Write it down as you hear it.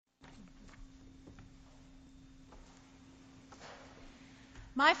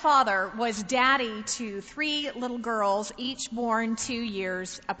My father was daddy to 3 little girls, each born 2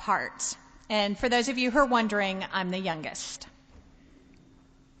 years apart. And for those of you who are wondering, I'm the youngest.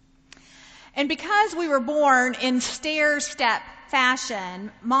 And because we were born in stair-step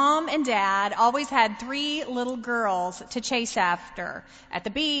fashion, Mom and Dad always had 3 little girls to chase after at the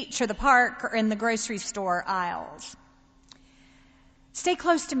beach or the park or in the grocery store aisles. Stay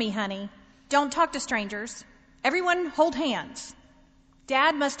close to me, honey. Don't talk to strangers. Everyone hold hands.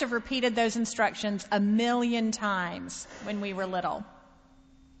 Dad must have repeated those instructions 1,000,000 times when we were little.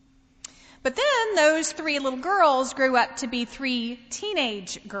 But then those 3 little girls grew up to be 3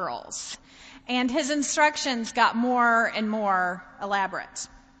 teenage girls, and his instructions got more and more elaborate.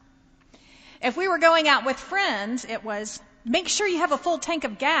 If we were going out with friends, it was, make sure you have a full tank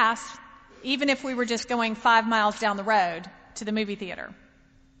of gas, even if we were just going 5 miles down the road to the movie theater.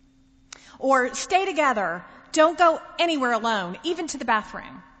 Or stay together. Don't go anywhere alone, even to the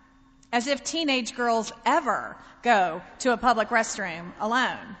bathroom, as if teenage girls ever go to a public restroom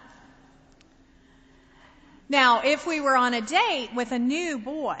alone. Now, if we were on a date with a new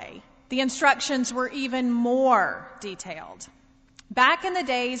boy, the instructions were even more detailed. Back in the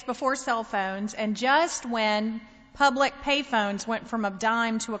days before cell phones and just when public payphones went from a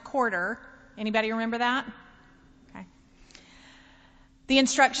dime to a quarter, anybody remember that? Okay. The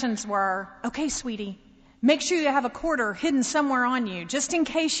instructions were, okay, sweetie, make sure you have a quarter hidden somewhere on you. Just in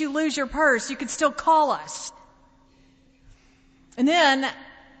case you lose your purse, you could still call us. And then,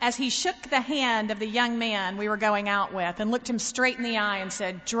 as he shook the hand of the young man we were going out with and looked him straight in the eye and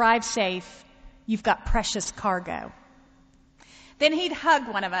said, drive safe, you've got precious cargo. Then he'd hug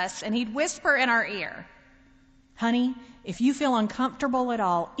one of us and he'd whisper in our ear, honey, if you feel uncomfortable at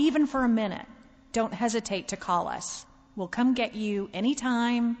all, even for a minute, don't hesitate to call us. We'll come get you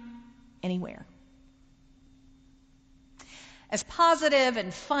anytime, anywhere. As positive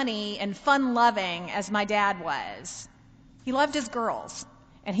and funny and fun-loving as my dad was, he loved his girls,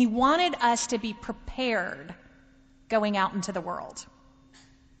 and he wanted us to be prepared going out into the world.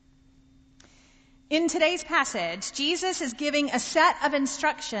 In today's passage, Jesus is giving a set of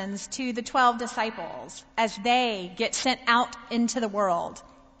instructions to the 12 disciples as they get sent out into the world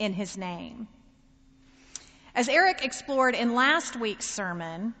in his name. As Eric explored in last week's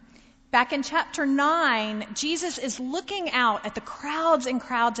sermon, back in chapter 9, Jesus is looking out at the crowds and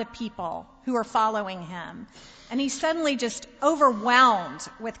crowds of people who are following him. And he's suddenly just overwhelmed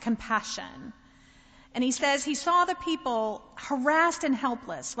with compassion. And he says he saw the people harassed and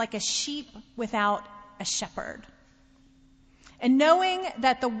helpless like a sheep without a shepherd. And knowing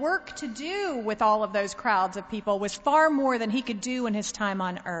that the work to do with all of those crowds of people was far more than he could do in his time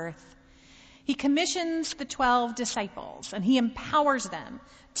on earth, he commissions the 12 disciples and he empowers them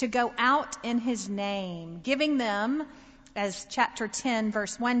to go out in his name, giving them, as chapter 10,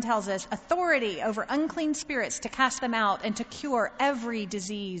 verse 1 tells us, authority over unclean spirits to cast them out and to cure every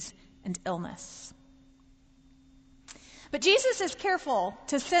disease and illness. But Jesus is careful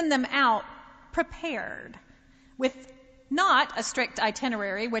to send them out prepared, with not a strict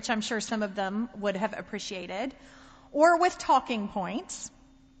itinerary, which I'm sure some of them would have appreciated, or with talking points.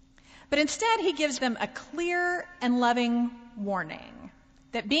 But instead, he gives them a clear and loving warning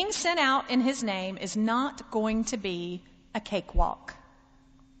that being sent out in his name is not going to be a cakewalk.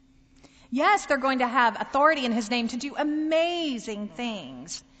 Yes, they're going to have authority in his name to do amazing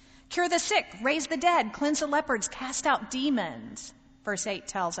things. Cure the sick, raise the dead, cleanse the lepers, cast out demons, verse 8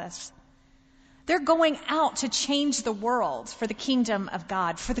 tells us. They're going out to change the world for the kingdom of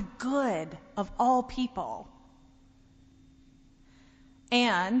God, for the good of all people.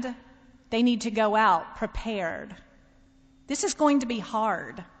 And they need to go out prepared. This is going to be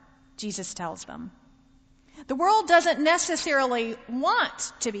hard, Jesus tells them. The world doesn't necessarily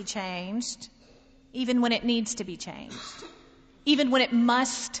want to be changed, even when it needs to be changed, even when it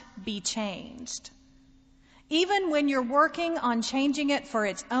must be changed. Even when you're working on changing it for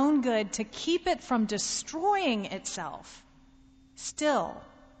its own good to keep it from destroying itself, still,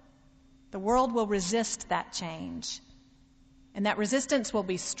 the world will resist that change. And that resistance will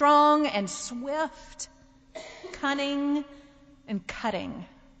be strong and swift, cunning and cutting.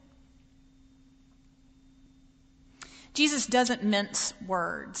 Jesus doesn't mince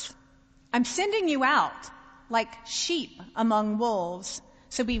words. I'm sending you out like sheep among wolves.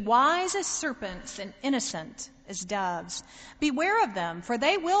 So be wise as serpents and innocent as doves. Beware of them, for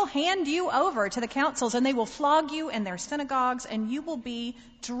they will hand you over to the councils, and they will flog you in their synagogues, and you will be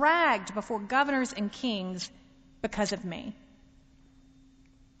dragged before governors and kings because of me.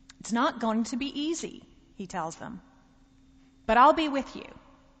 It's not going to be easy, he tells them, but I'll be with you.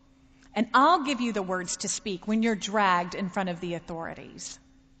 And I'll give you the words to speak when you're dragged in front of the authorities,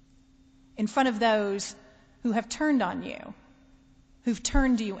 in front of those who have turned on you, who've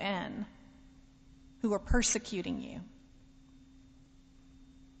turned you in, who are persecuting you.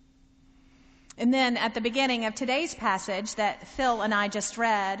 And then at the beginning of today's passage that Phil and I just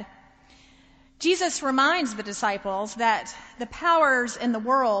read, Jesus reminds the disciples that the powers in the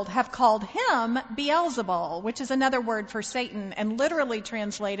world have called him Beelzebul, which is another word for Satan, and literally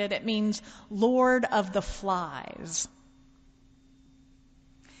translated it means Lord of the Flies.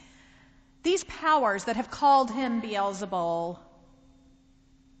 These powers that have called him Beelzebul,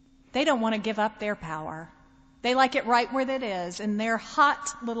 they don't want to give up their power. They like it right where it is, in their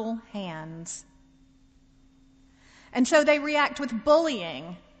hot little hands. And so they react with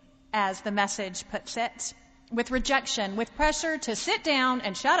bullying, as the message puts it, with rejection, with pressure to sit down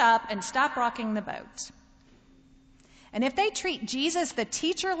and shut up and stop rocking the boat. And if they treat Jesus, the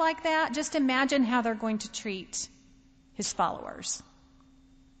teacher, like that, just imagine how they're going to treat his followers.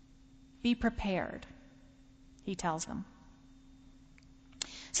 Be prepared, he tells them.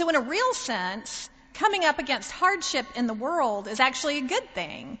 So in a real sense, coming up against hardship in the world is actually a good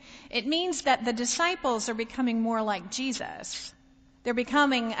thing. It means that the disciples are becoming more like Jesus. They're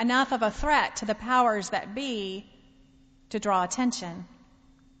becoming enough of a threat to the powers that be to draw attention.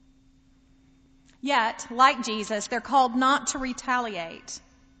 Yet, like Jesus, they're called not to retaliate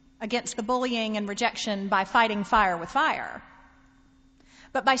against the bullying and rejection by fighting fire with fire,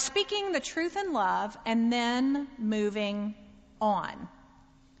 but by speaking the truth in love and then moving on.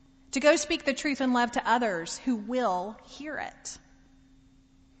 To go speak the truth in love to others who will hear it.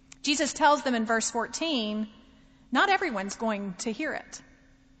 Jesus tells them in verse 14, not everyone's going to hear it.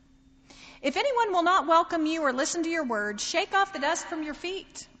 If anyone will not welcome you or listen to your words, shake off the dust from your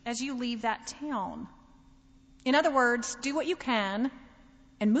feet as you leave that town. In other words, do what you can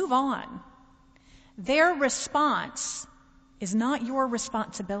and move on. Their response is not your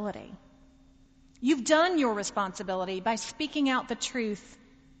responsibility. You've done your responsibility by speaking out the truth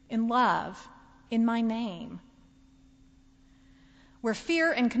in love, in my name. Where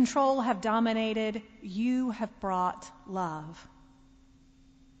fear and control have dominated, you have brought love.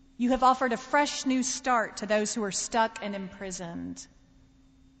 You have offered a fresh new start to those who are stuck and imprisoned.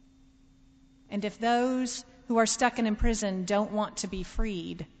 And if those who are stuck and imprisoned don't want to be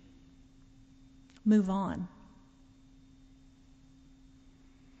freed, move on.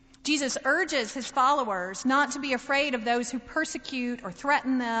 Jesus urges his followers not to be afraid of those who persecute or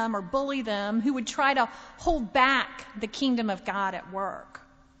threaten them or bully them, who would try to hold back the kingdom of God at work.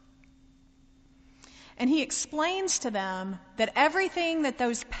 And he explains to them that everything that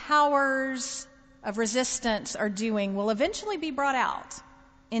those powers of resistance are doing will eventually be brought out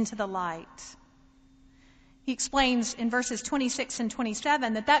into the light. He explains in verses 26 and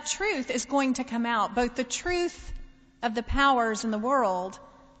 27 that truth is going to come out, both the truth of the powers in the world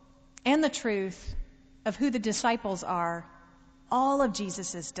and the truth of who the disciples are. All of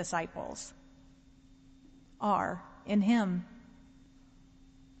Jesus' disciples are in him.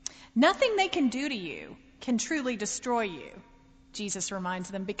 Nothing they can do to you can truly destroy you, Jesus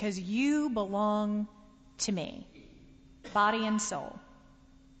reminds them, because you belong to me, body and soul.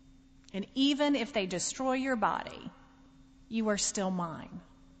 And even if they destroy your body, you are still mine.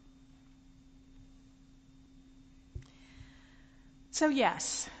 So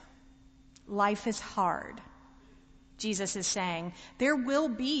yes, life is hard. Jesus is saying, there will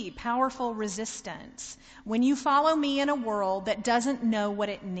be powerful resistance when you follow me in a world that doesn't know what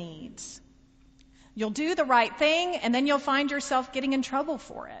it needs. You'll do the right thing, and then you'll find yourself getting in trouble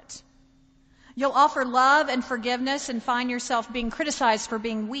for it. You'll offer love and forgiveness and find yourself being criticized for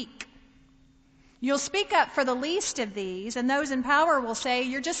being weak. You'll speak up for the least of these, and those in power will say,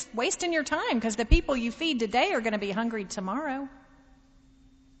 you're just wasting your time because the people you feed today are going to be hungry tomorrow.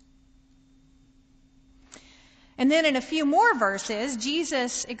 And then in a few more verses,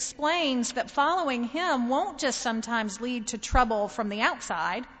 Jesus explains that following him won't just sometimes lead to trouble from the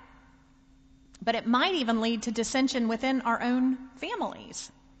outside, but it might even lead to dissension within our own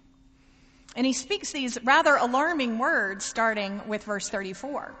families. And he speaks these rather alarming words starting with verse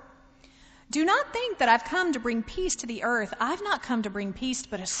 34. Do not think that I've come to bring peace to the earth. I've not come to bring peace,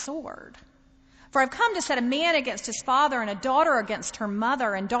 but a sword. For I've come to set a man against his father, and a daughter against her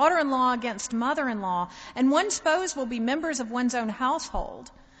mother, and daughter-in-law against mother-in-law, and one's foes will be members of one's own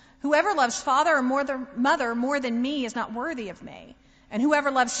household. Whoever loves father or mother more than me is not worthy of me, and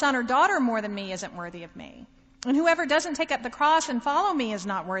whoever loves son or daughter more than me isn't worthy of me. And whoever doesn't take up the cross and follow me is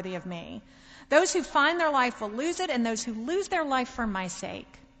not worthy of me. Those who find their life will lose it, and those who lose their life for my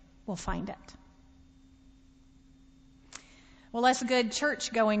sake will find it. Well, us good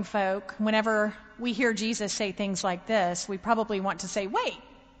church-going folk, whenever we hear Jesus say things like this, we probably want to say, wait,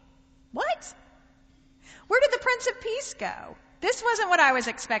 what? Where did the Prince of Peace go? This wasn't what I was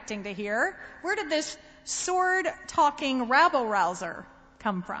expecting to hear. Where did this sword-talking rabble-rouser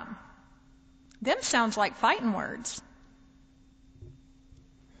come from? Them sounds like fighting words.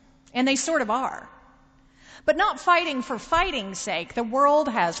 And they sort of are. But not fighting for fighting's sake. The world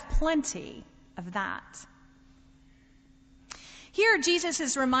has plenty of that. Here, Jesus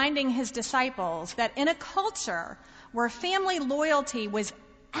is reminding his disciples that in a culture where family loyalty was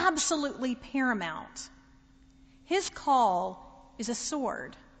absolutely paramount, his call is a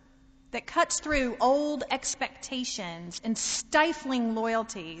sword that cuts through old expectations and stifling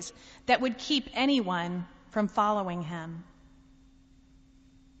loyalties that would keep anyone from following him.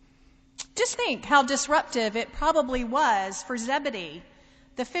 Just think how disruptive it probably was for Zebedee,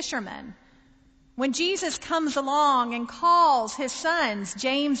 the fisherman, when Jesus comes along and calls his sons,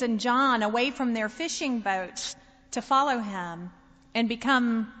 James and John, away from their fishing boats to follow him and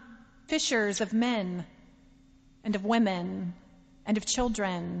become fishers of men and of women and of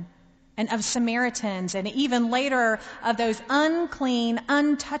children and of Samaritans, and even later of those unclean,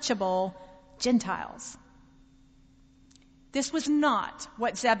 untouchable Gentiles. This was not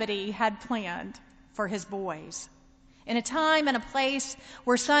what Zebedee had planned for his boys. In a time and a place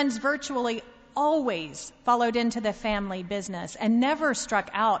where sons virtually always followed into the family business and never struck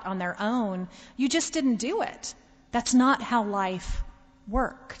out on their own, you just didn't do it. That's not how life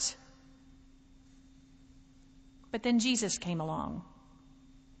worked. But then Jesus came along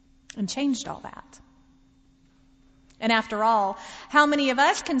and changed all that. And after all, how many of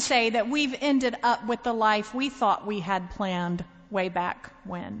us can say that we've ended up with the life we thought we had planned way back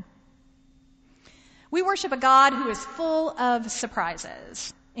when? We worship a God who is full of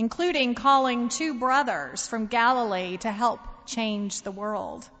surprises, including calling two brothers from Galilee to help change the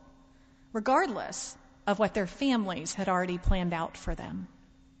world, regardless of what their families had already planned out for them.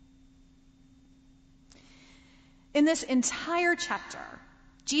 In this entire chapter,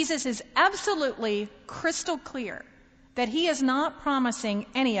 Jesus is absolutely crystal clear that he is not promising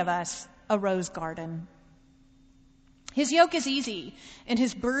any of us a rose garden. His yoke is easy and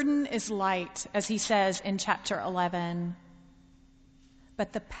his burden is light, as he says in chapter 11.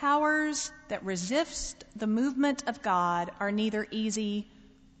 But the powers that resist the movement of God are neither easy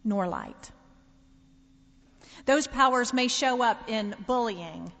nor light. Those powers may show up in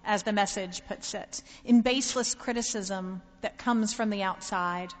bullying, as the Message puts it, in baseless criticism that comes from the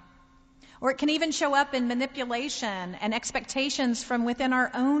outside. Or it can even show up in manipulation and expectations from within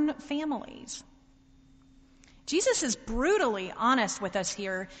our own families. Jesus is brutally honest with us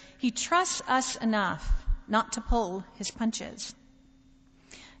here. He trusts us enough not to pull his punches.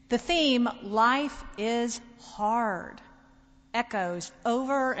 The theme, life is hard, echoes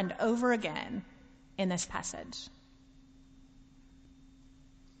over and over again in this passage.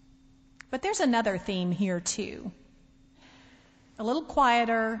 But there's another theme here too. A little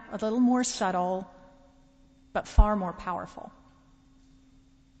quieter, a little more subtle, but far more powerful.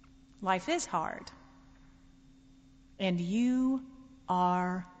 Life is hard. And you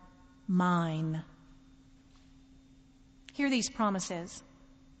are mine. Hear these promises.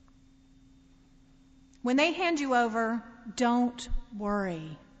 When they hand you over, don't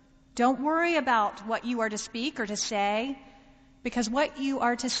worry. Don't worry about what you are to speak or to say, because what you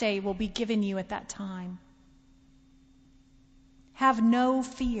are to say will be given you at that time. Have no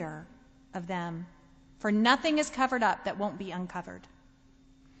fear of them, for nothing is covered up that won't be uncovered.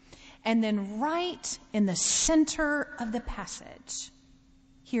 And then right in the center of the passage,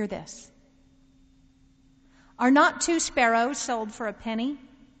 hear this. Are not 2 sparrows sold for a penny?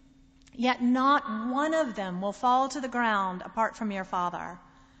 Yet not one of them will fall to the ground apart from your Father.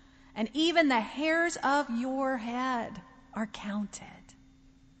 And even the hairs of your head are counted.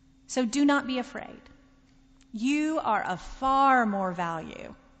 So do not be afraid. You are of far more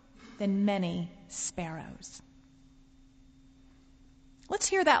value than many sparrows. Let's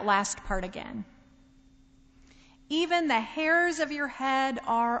hear that last part again. Even the hairs of your head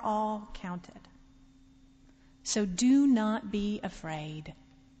are all counted. So do not be afraid.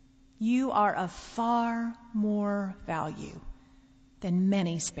 You are of far more value than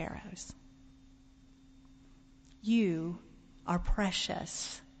many sparrows. You are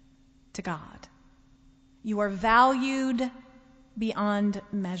precious to God. You are valued beyond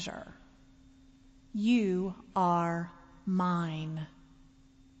measure. You are mine,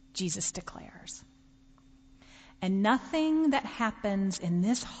 Jesus declares. And nothing that happens in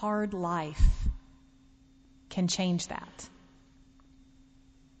this hard life can change that.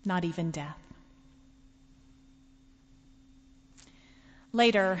 Not even death.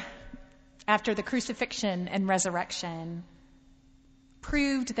 later, after the crucifixion and resurrection,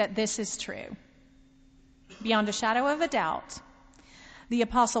 proved that this is true. Beyond a shadow of a doubt, the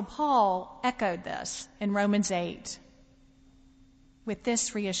Apostle Paul echoed this in Romans 8 with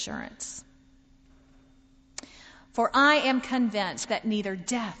this reassurance. For I am convinced that neither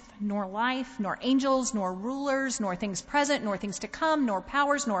death, nor life, nor angels, nor rulers, nor things present, nor things to come, nor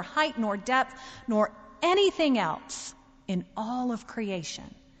powers, nor height, nor depth, nor anything else in all of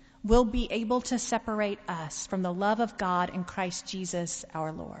creation will be able to separate us from the love of God in Christ Jesus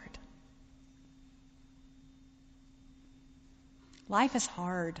our Lord. Life is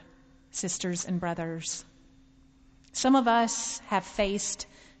hard, sisters and brothers. Some of us have faced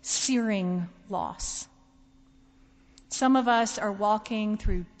searing loss. Some of us are walking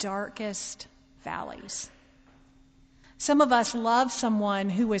through darkest valleys. Some of us love someone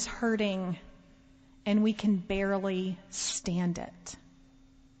who is hurting, and we can barely stand it.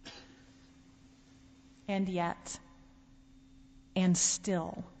 And yet, and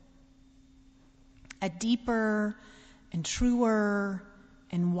still, a deeper and truer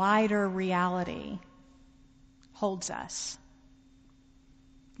and wider reality holds us.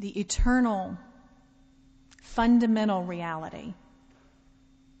 The eternal, fundamental reality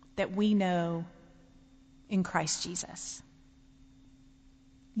that we know in Christ Jesus.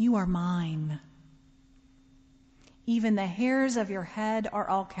 You are mine. Even the hairs of your head are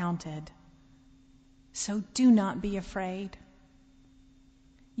all counted. So do not be afraid.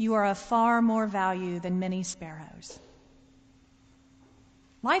 You are of far more value than many sparrows.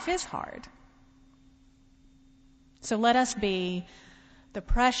 Life is hard. So let us be the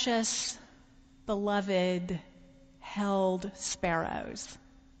precious, beloved, held sparrows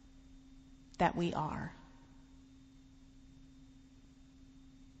that we are.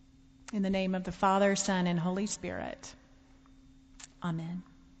 In the name of the Father, Son, and Holy Spirit. Amen.